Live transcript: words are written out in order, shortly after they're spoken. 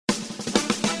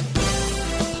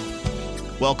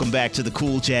Welcome back to the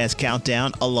Cool Jazz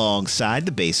Countdown alongside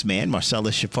the bass man,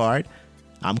 Marcellus Shepard.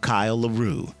 I'm Kyle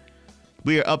LaRue.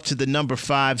 We are up to the number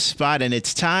 5 spot, and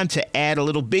it's time to add a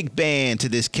little big band to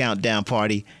this countdown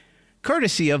party,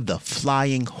 courtesy of the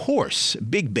Flying Horse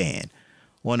Big Band,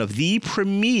 one of the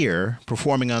premier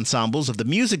performing ensembles of the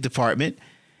music department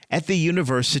at the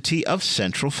University of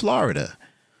Central Florida,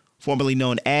 formerly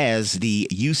known as the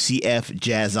UCF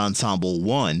Jazz Ensemble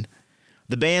 1.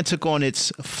 The band took on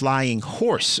its Flying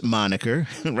Horse moniker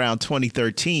around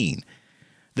 2013.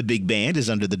 The big band is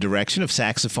under the direction of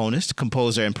saxophonist,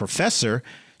 composer, and professor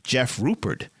Jeff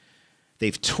Rupert.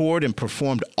 They've toured and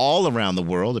performed all around the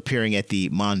world, appearing at the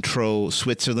Montreux,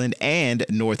 Switzerland, and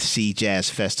North Sea Jazz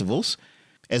Festivals,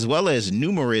 as well as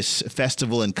numerous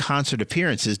festival and concert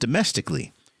appearances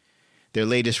domestically. Their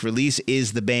latest release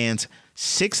is the band's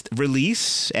 6th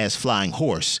release as Flying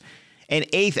Horse, and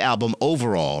 8th album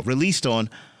overall, released on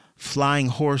Flying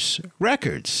Horse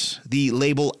Records, the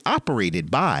label operated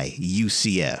by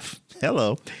UCF.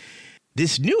 Hello.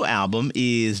 This new album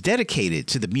is dedicated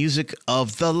to the music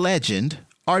of the legend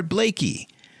Art Blakey.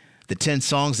 The 10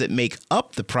 songs that make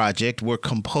up the project were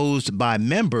composed by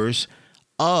members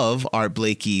of Art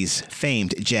Blakey's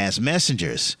famed jazz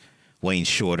messengers, Wayne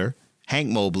Shorter, Hank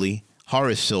Mobley,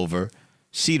 Horace Silver,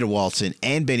 Cedar Walton,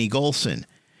 and Benny Golson.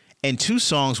 And 2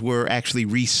 songs were actually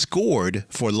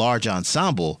rescored for large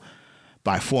ensemble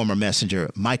by former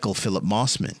messenger Michael Philip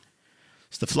Mossman.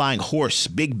 It's the Flying Horse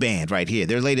Big Band right here.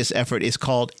 Their latest effort is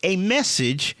called A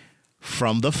Message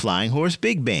from the Flying Horse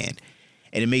Big Band.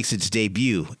 And it makes its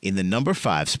debut in the number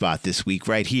 5 spot this week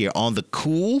right here on the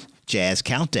Cool Jazz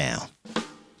Countdown.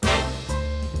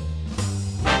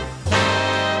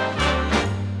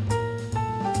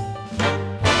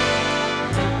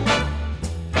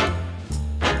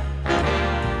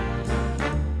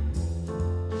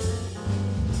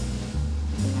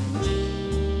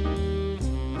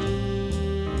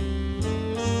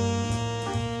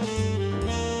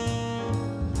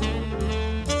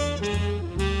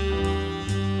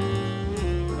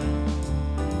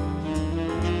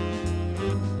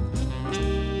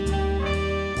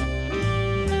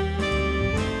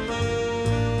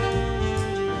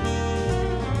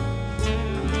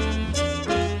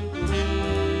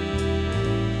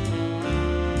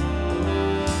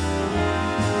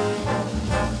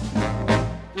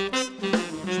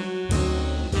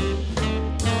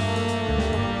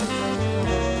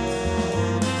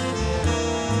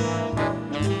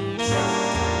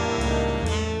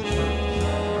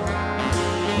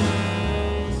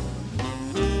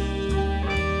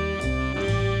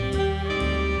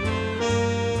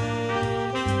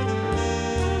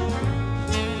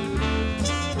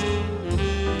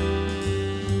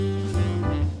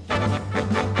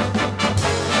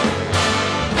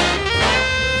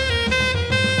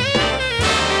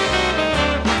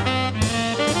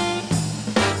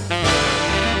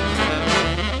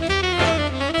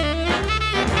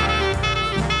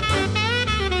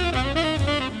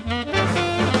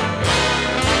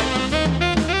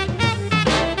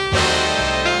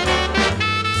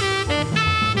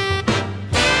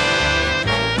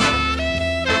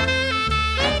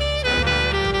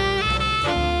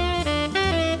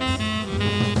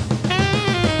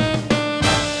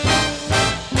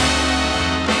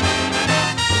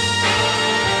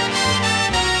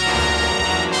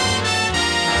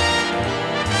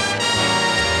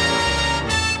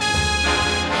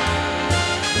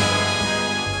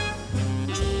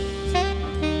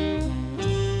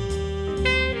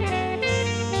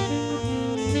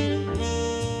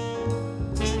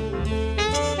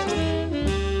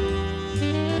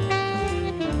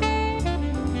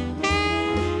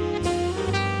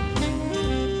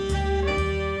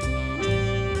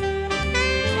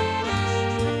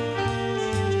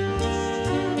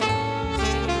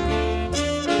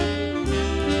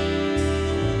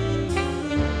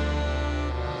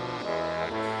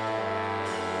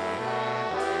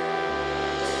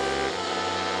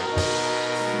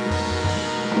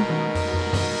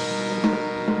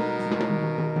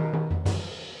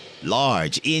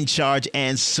 Large, in charge,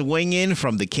 and swinging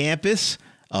from the campus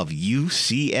of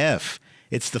UCF.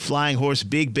 It's the Flying Horse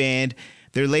Big Band.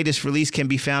 Their latest release can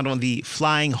be found on the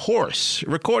Flying Horse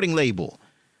recording label.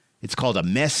 It's called A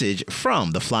Message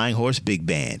from the Flying Horse Big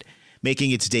Band,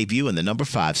 making its debut in the number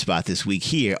 5 spot this week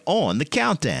here on the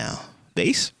Countdown.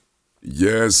 Bass?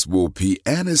 Yes, well,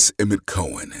 pianist Emmett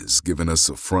Cohen has given us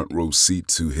a front row seat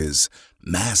to his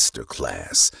master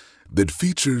class that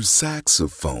features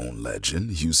saxophone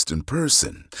legend Houston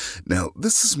Person. Now,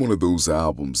 this is one of those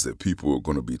albums that people are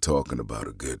going to be talking about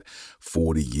a good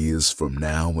 40 years from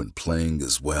now and playing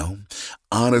as well.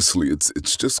 Honestly,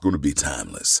 it's just going to be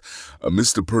timeless.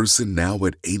 Mr. Person, now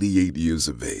at 88 years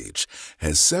of age,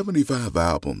 has 75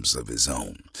 albums of his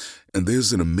own. And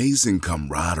there's an amazing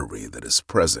camaraderie that is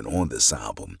present on this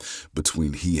album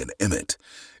between he and Emmett.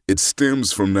 It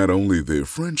stems from not only their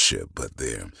friendship, but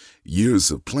their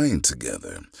years of playing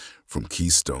together, from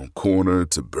Keystone Corner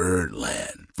to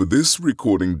Birdland. For this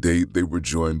recording date, they were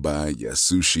joined by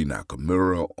Yasushi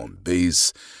Nakamura on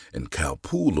bass and Cal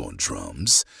Poole on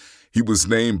drums. He was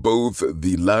named both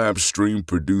the live stream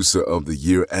producer of the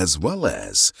year as well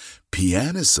as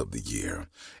pianist of the year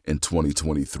in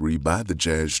 2023 by the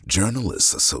Jazz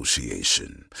Journalists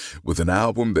Association, with an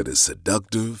album that is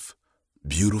seductive,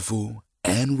 beautiful,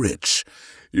 and rich.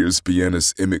 Here's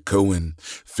pianist Emmett Cohen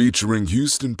featuring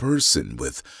Houston Person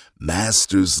with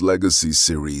Masters Legacy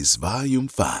Series Volume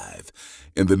 5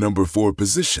 in the number 4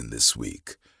 position this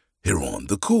week, here on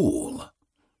The Cool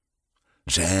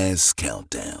Jazz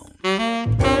Countdown.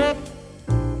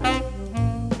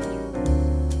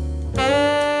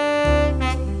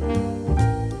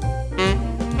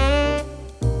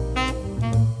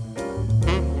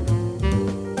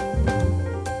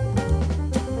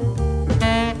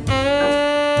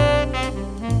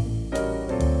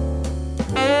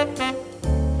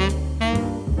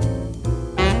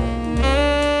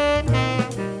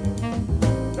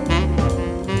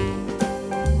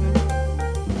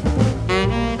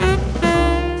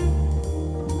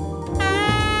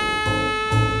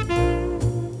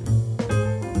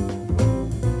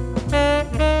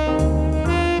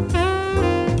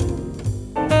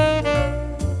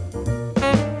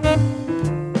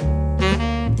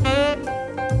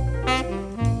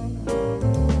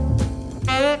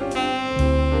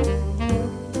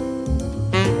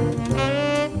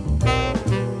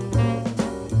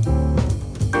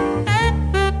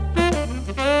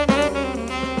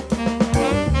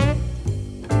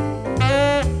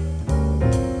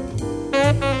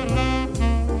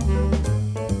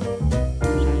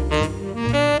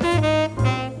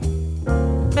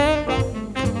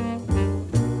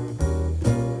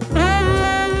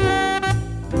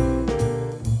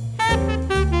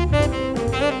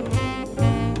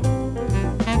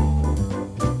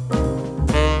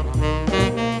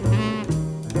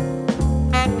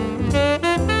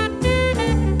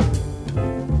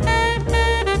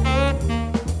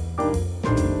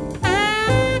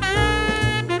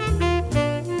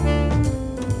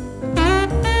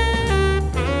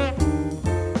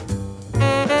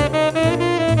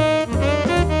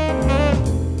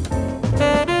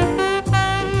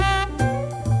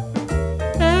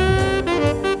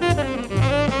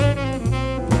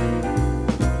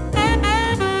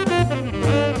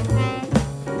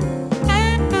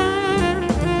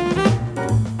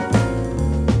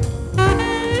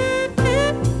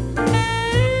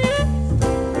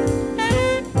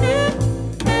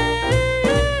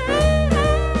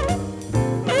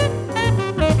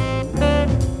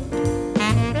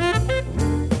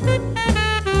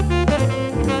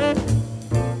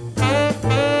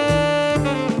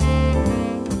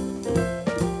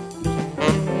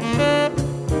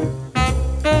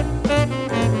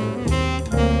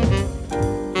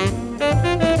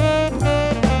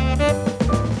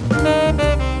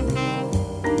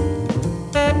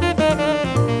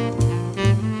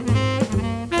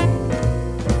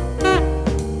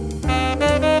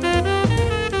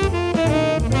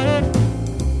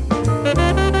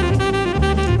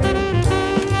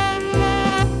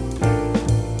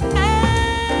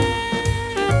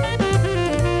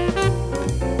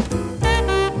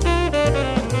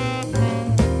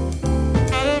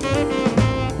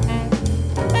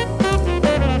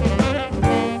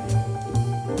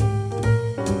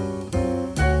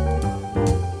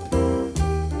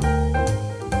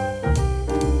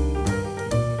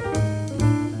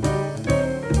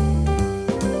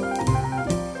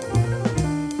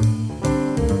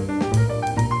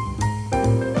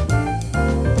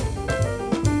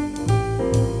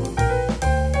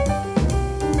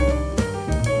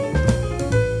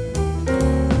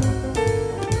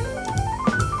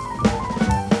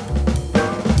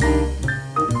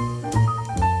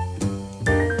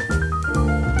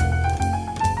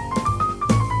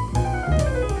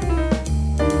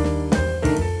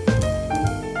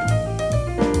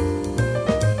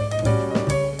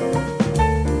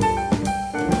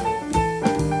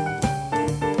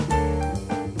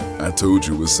 Told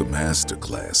you it was a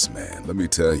masterclass, man. Let me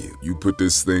tell you, you put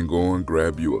this thing on,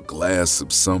 grab you a glass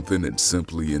of something, and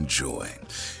simply enjoy.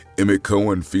 Emmett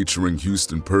Cohen featuring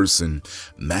Houston Person,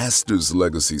 Masters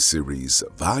Legacy Series,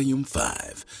 Volume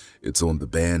 5, It's on the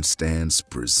Bandstands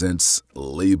Presents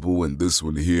label, and this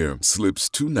one here slips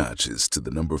 2 notches to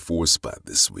the number 4 spot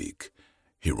this week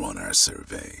here on our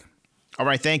survey. All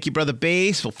right, thank you, Brother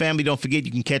Bass. Well, family, don't forget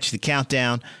you can catch the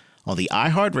countdown on the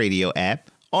iHeartRadio app,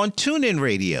 on TuneIn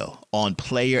Radio, on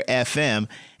Player FM,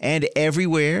 and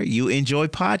everywhere you enjoy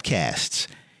podcasts.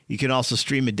 You can also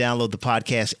stream and download the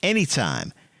podcast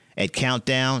anytime at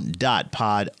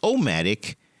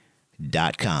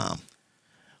countdown.podomatic.com.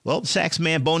 Well, sax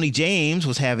man Boney James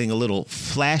was having a little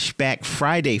Flashback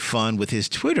Friday fun with his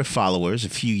Twitter followers a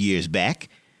few years back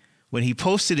when he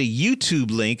posted a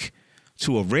YouTube link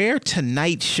to a rare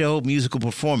Tonight Show musical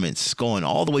performance going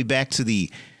all the way back to the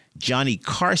Johnny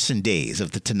Carson days of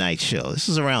the Tonight Show. This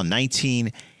was around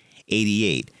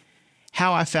 1988.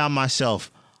 How I found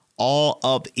myself all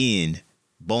up in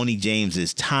Boney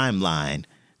James's timeline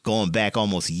going back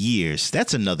almost years.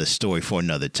 That's another story for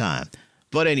another time.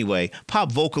 But anyway, pop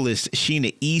vocalist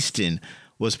Sheena Easton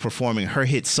was performing her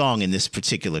hit song in this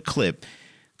particular clip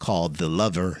called The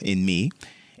Lover in Me.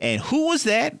 And who was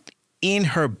that in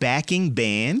her backing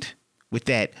band with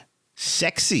that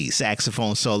sexy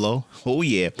saxophone solo? Oh,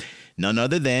 yeah, none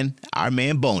other than our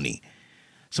man Boney.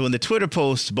 So in the Twitter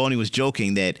post, Boney was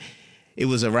joking that it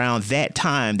was around that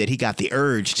time that he got the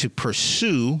urge to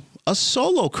pursue a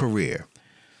solo career.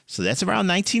 So that's around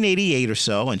 1988 or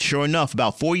so. And sure enough,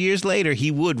 about 4 years later,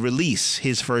 he would release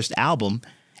his first album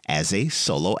as a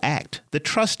solo act, the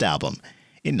Trust album,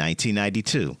 in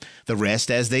 1992. The rest,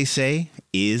 as they say,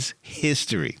 is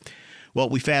history. Well,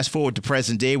 we fast forward to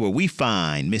present day where we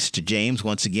find Mr. James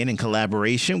once again in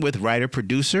collaboration with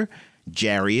writer-producer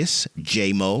Jarius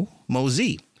J-Mo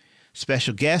Mosey.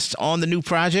 Special guests on the new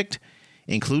project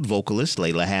include vocalist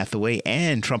Layla Hathaway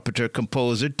and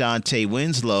trumpeter-composer Dante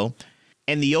Winslow.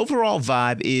 And the overall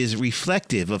vibe is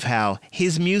reflective of how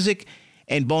his music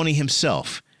and Boney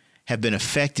himself have been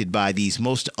affected by these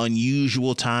most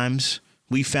unusual times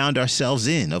we found ourselves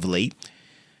in of late.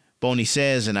 Boney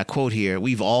says, and I quote here,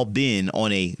 "We've all been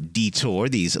on a detour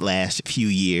these last few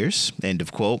years," end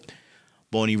of quote.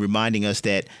 Boney reminding us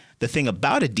that the thing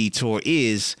about a detour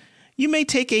is you may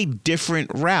take a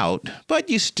different route, but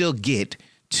you still get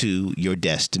to your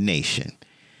destination.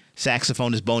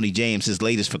 Saxophonist Boney James, his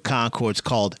latest for Concord's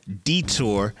called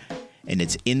Detour, and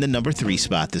it's in the number 3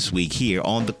 spot this week here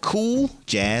on the Cool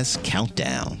Jazz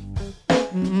Countdown.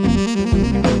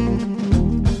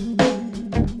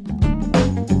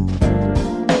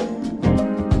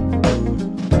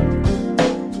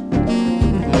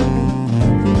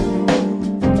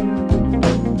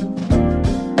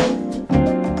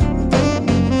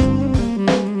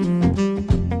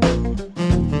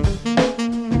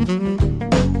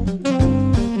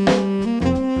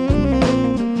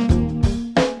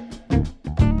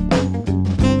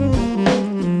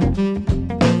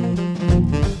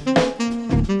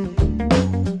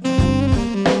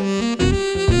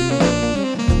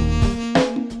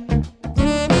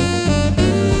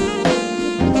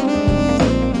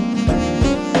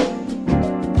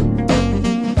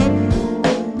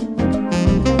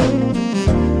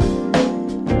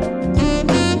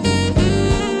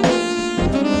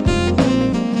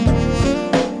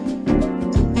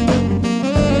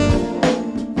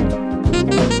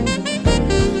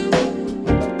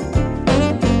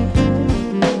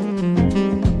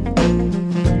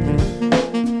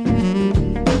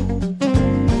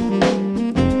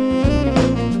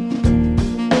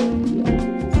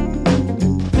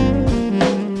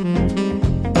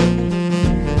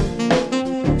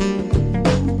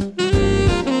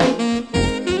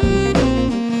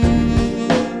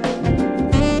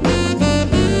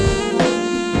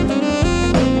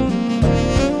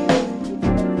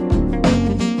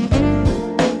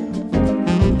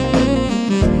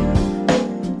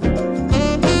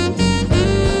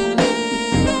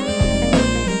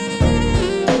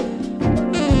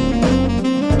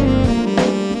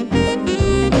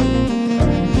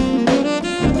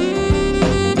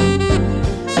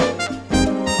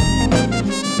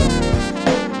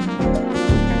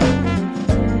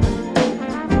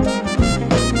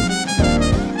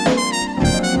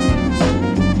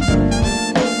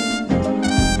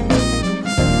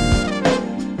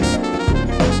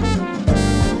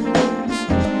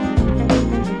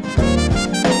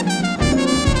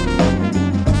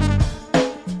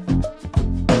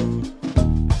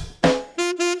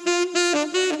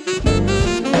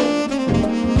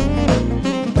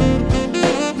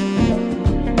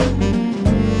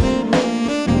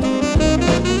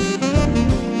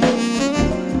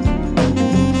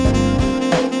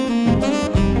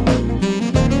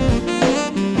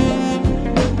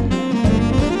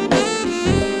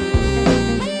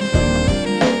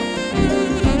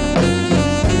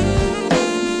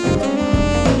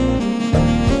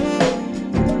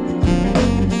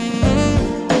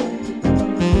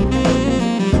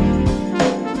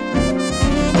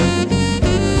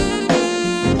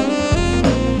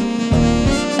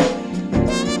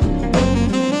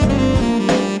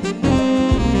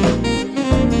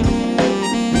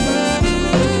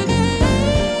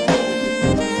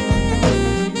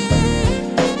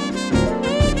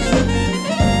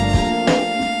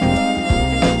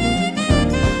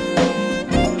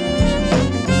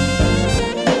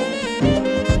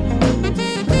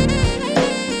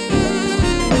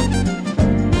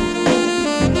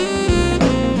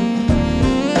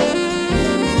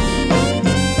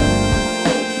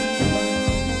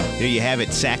 have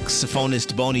it,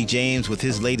 saxophonist Boney James with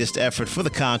his latest effort for the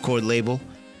Concord label.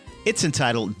 It's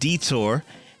entitled Detour,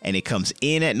 and it comes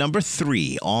in at number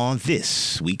 3 on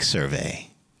this week's survey.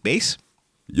 Bass?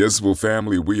 Yes, well,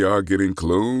 family, we are getting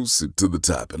close to the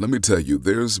top. And let me tell you,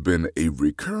 there's been a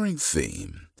recurring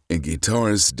theme in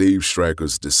guitarist Dave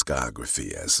Stryker's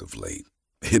discography as of late.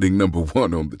 Hitting number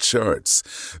 1 on the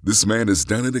charts. This man has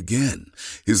done it again.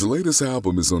 His latest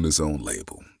album is on his own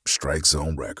label, Strike's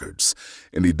Own Records,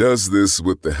 and he does this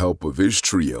with the help of his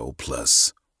trio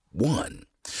plus one.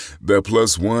 That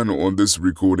plus one on this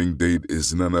recording date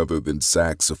is none other than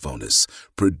saxophonist,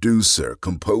 producer,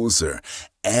 composer,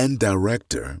 and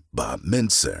director Bob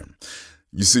Mintzer.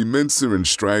 You see, Mintzer and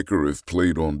Stryker have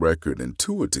played on record and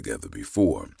toured together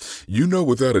before. You know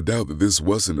without a doubt that this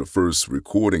wasn't a first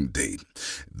recording date.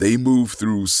 They moved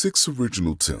through 6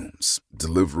 original tunes,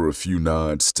 deliver a few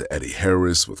nods to Eddie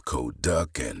Harris with Cold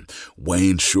Duck and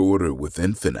Wayne Shorter with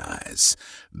Infant Eyes.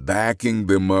 Backing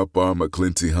them up are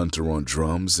McClinty Hunter on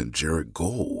drums and Jarrett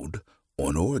Gold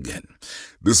on organ.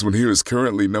 This one here is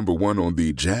currently number 1 on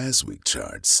the Jazz Week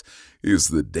charts. Is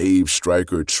the Dave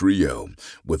Stryker Trio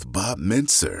with Bob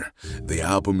Mintzer. The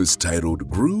album is titled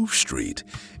Groove Street,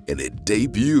 and it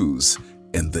debuts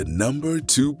in the number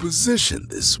 2 position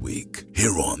this week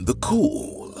here on the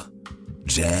Cool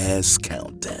Jazz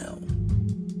Countdown.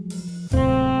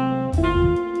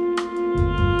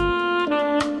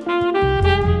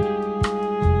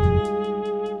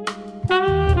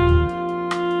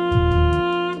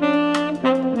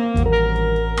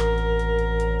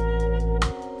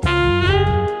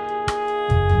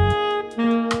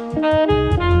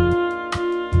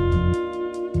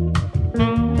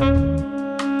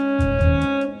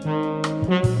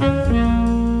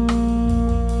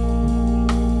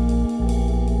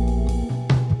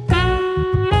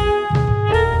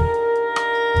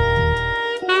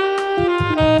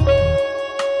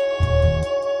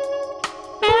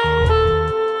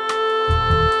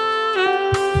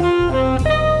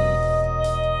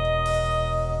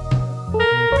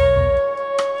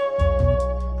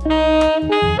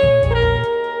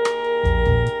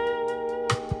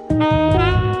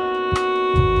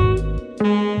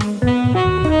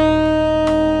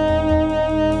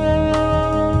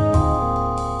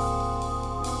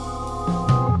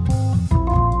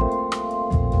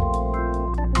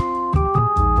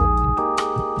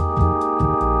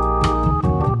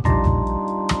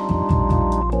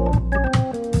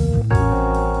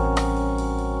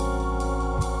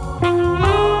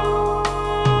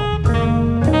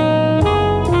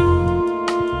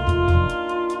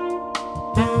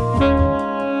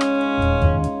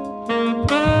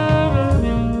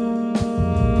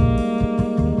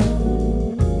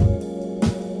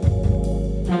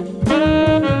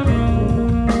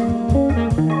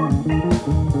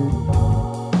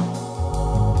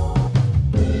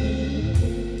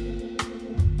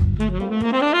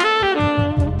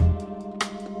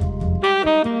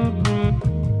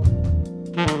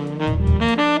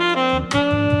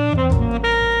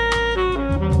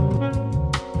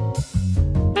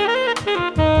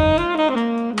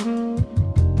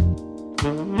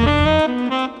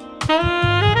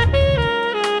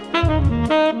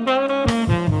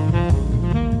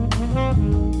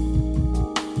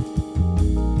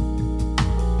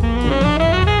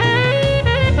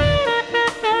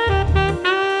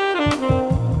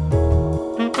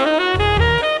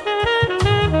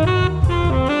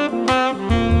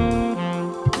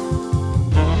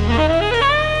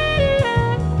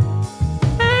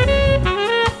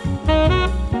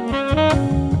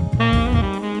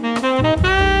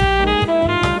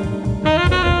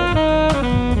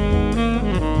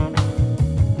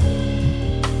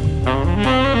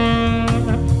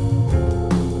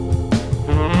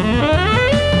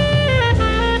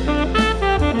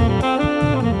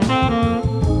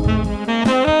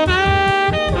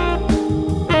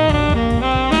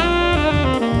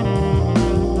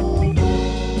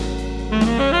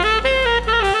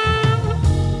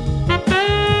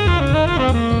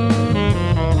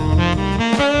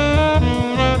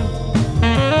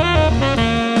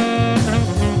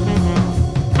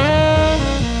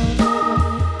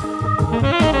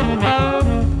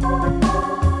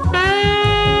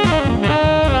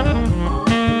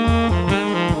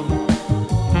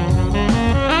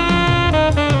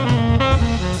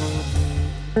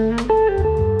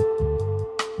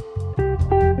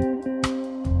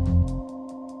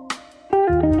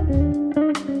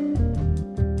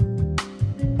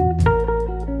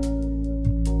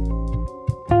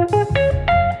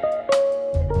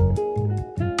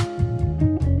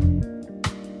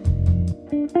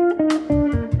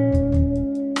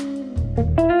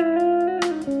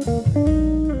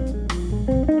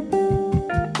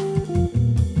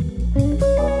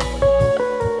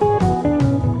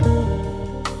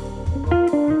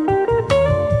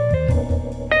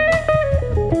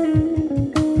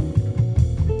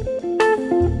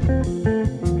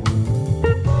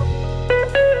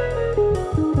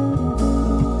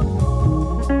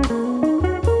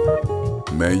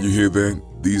 Man, you hear that?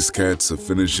 These cats are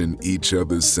finishing each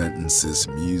other's sentences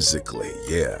musically.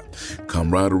 Yeah,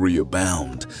 camaraderie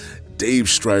abound. Dave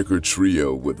Stryker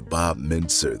Trio with Bob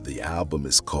Mintzer. The album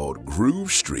is called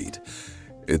Groove Street.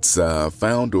 It's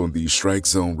found on the Strike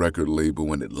Zone record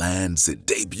label, and it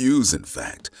debuts, in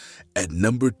fact, at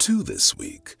number 2 this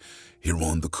week, here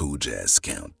on the Cool Jazz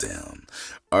Countdown.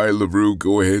 All right, LaRue,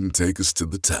 go ahead and take us to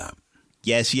the top.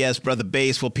 Yes, Brother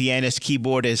Bass. Well, pianist,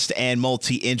 keyboardist, and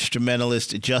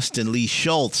multi-instrumentalist Justin Lee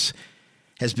Schultz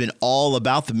has been all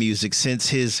about the music since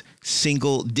his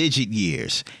single-digit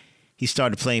years. He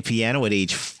started playing piano at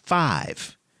age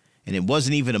 5, and it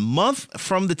wasn't even a month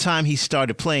from the time he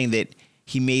started playing that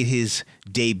he made his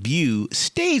debut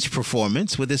stage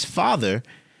performance with his father,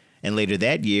 and later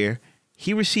that year,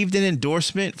 he received an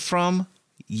endorsement from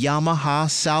Yamaha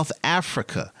South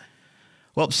Africa.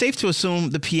 Well, safe to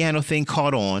assume the piano thing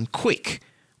caught on quick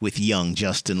with young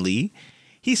Justin Lee.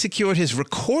 He secured his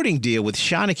recording deal with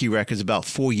Shawnee Records about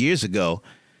 4 years ago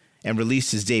and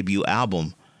released his debut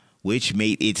album, which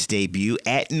made its debut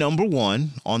at number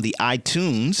 1 on the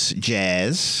iTunes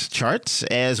Jazz charts,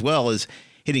 as well as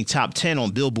hitting top 10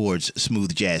 on Billboard's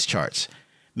Smooth Jazz charts,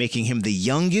 making him the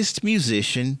youngest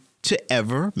musician to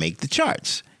ever make the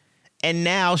charts. And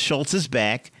now Schultz is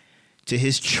back to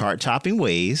his chart-topping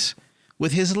ways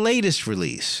with his latest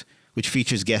release, which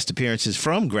features guest appearances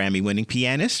from Grammy-winning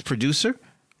pianist, producer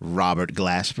Robert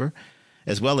Glasper,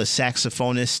 as well as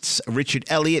saxophonists Richard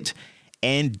Elliott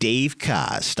and Dave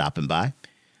Koz stopping by.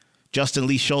 Justin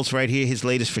Lee Schultz right here, his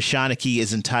latest for Shawnee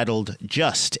is entitled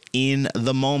Just in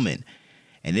the Moment,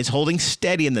 and it's holding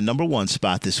steady in the number 1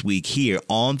 spot this week here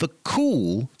on the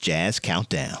Cool Jazz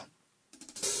Countdown.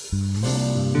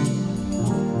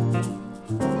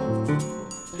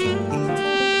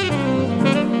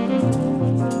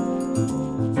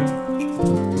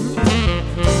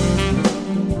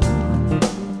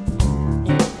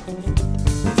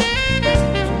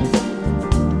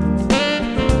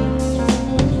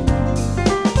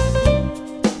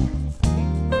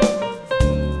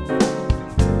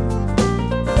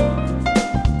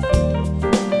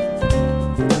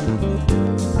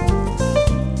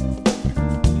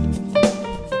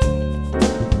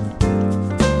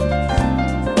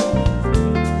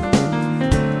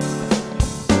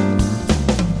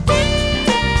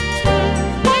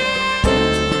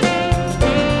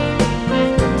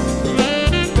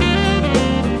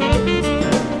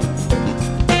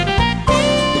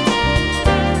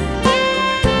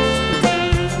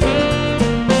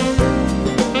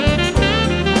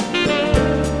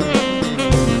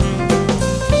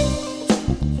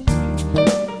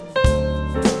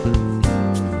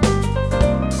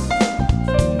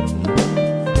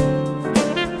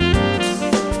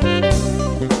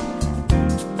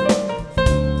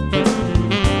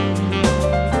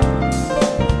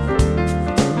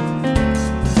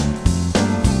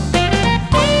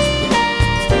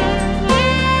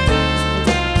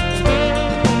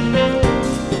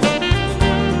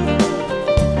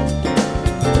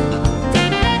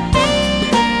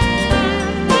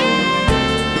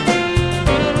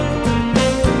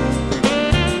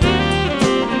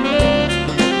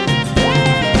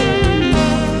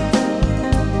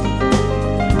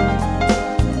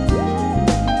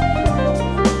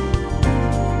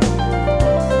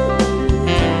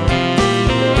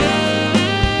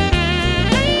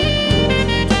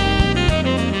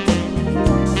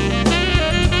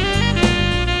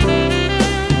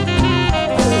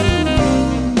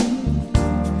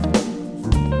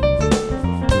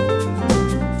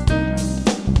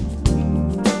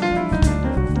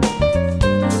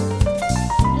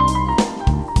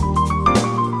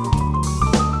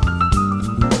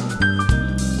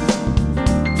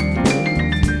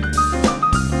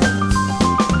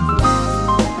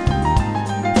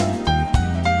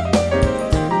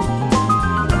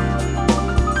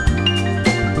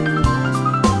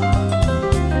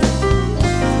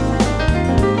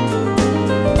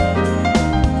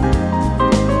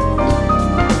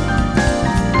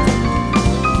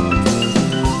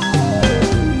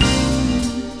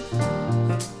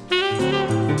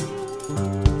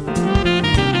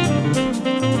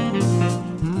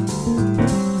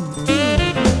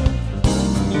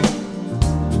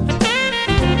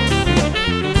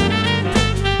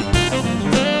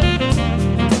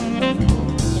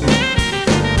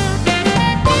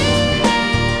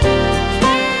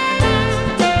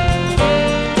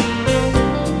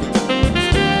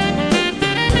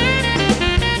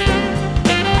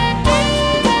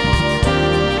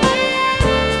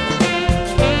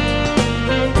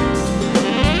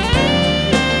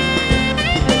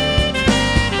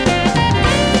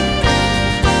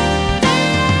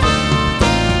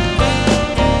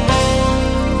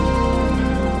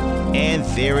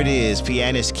 it is,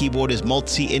 pianist, keyboardist,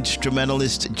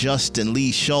 multi-instrumentalist Justin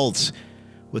Lee Schultz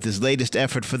with his latest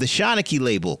effort for the Shawnee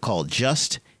label called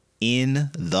Just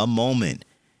in the Moment.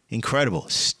 Incredible.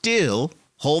 Still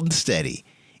holding steady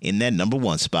in that number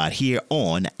one spot here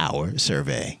on our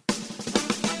survey.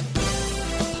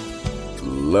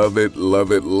 Love it,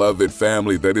 love it, love it,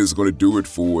 family. That is going to do it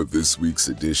for this week's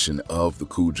edition of the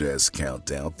Cool Jazz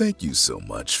Countdown. Thank you so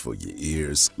much for your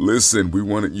ears. Listen, we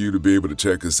wanted you to be able to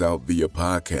check us out via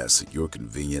podcast at your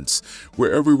convenience,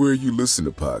 everywhere you listen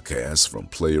to podcasts, from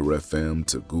Player FM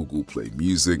to Google Play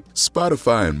Music,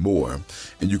 Spotify, and more.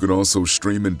 And you can also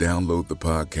stream and download the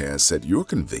podcast at your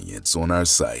convenience on our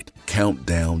site,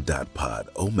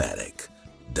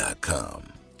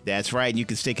 countdown.podomatic.com. That's right. You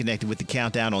can stay connected with the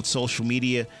Countdown on social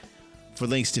media for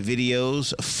links to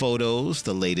videos, photos,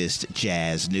 the latest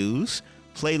jazz news,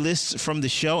 playlists from the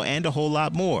show, and a whole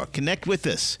lot more. Connect with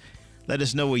us. Let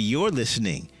us know where you're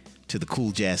listening to the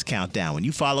Cool Jazz Countdown when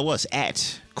you follow us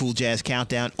at Cool Jazz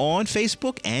Countdown on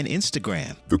Facebook and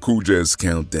Instagram. The Cool Jazz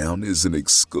Countdown is an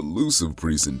exclusive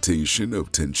presentation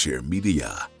of 10 Chair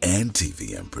Media and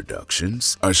TVM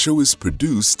Productions. Our show is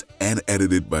produced and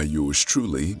edited by yours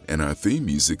truly, and our theme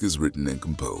music is written and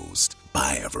composed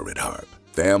by Everett Harp.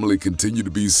 Family, continue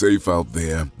to be safe out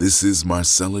there. This is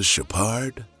Marcellus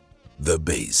Shepard, the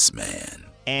Bass Man.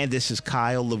 And this is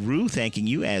Kyle LaRue, thanking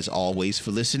you as always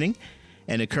for listening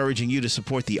and encouraging you to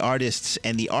support the artists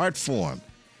and the art form.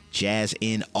 Jazz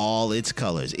in all its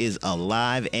colors is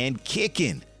alive and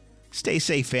kicking. Stay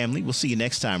safe, family. We'll see you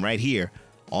next time right here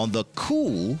on the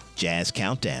Cool Jazz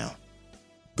Countdown.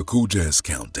 The Cool Jazz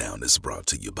Countdown is brought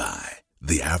to you by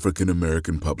the African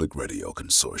American Public Radio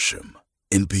Consortium,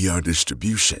 NPR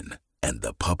Distribution, and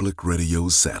the Public Radio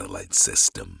Satellite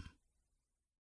System.